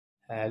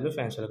Hello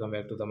friends, welcome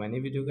back to the many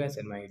video guys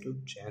and my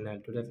YouTube channel.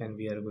 Today friend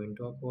we are going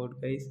to talk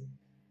about guys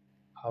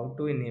how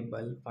to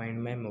enable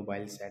find my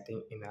mobile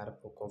setting in our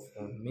Poco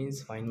phone.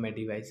 Means find my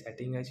device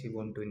setting as you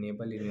want to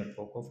enable in your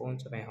Poco phone.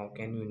 So how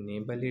can you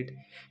enable it?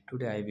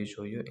 Today I will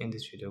show you in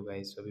this video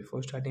guys. So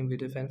before starting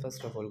video friend,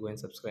 first of all go and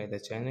subscribe the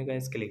channel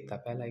guys. Click the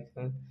bell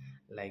icon,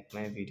 like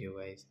my video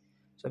guys.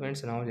 So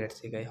friends, now let's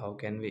see guys how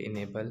can we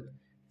enable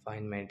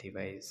find my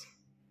device.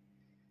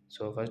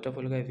 So first of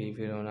all guys we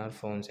will on our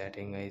phone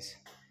setting guys.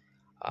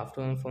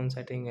 After on phone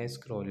setting, I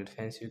scroll it.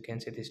 Friends, you can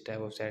see this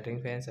type of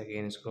setting. Friends,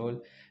 again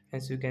scroll.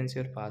 Friends, you can see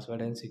your password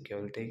and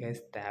security.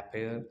 Guys, tap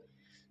here.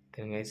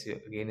 Then guys,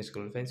 you again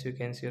scroll. Friends, you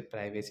can see your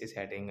privacy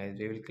setting. Guys,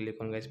 we will click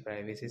on guys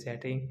privacy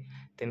setting.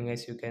 Then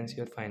guys, you can see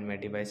your find my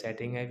device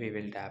setting. Guys, we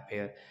will tap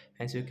here.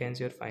 Friends, you can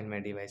see your find my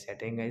device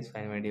setting. Guys,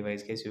 find my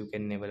device. Guys, you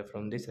can enable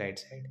from this right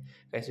side.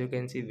 Guys, you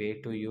can see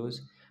way to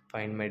use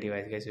find my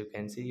device. Guys, you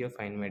can see your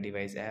find my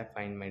device app.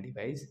 Find my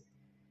device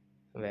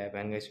web,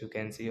 and guys you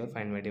can see your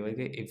find my device.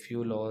 If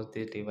you lost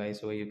this device,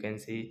 so you can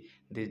see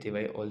this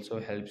device also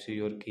helps you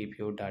your keep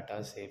your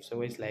data safe.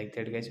 So it's like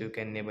that guys, you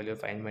can enable your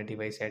find my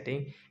device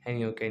setting and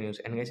you can use.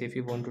 And guys if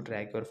you want to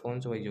track your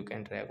phone, so you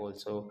can track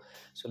also.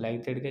 So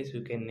like that guys, you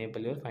can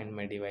enable your find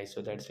my device.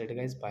 So that's it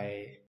guys, bye.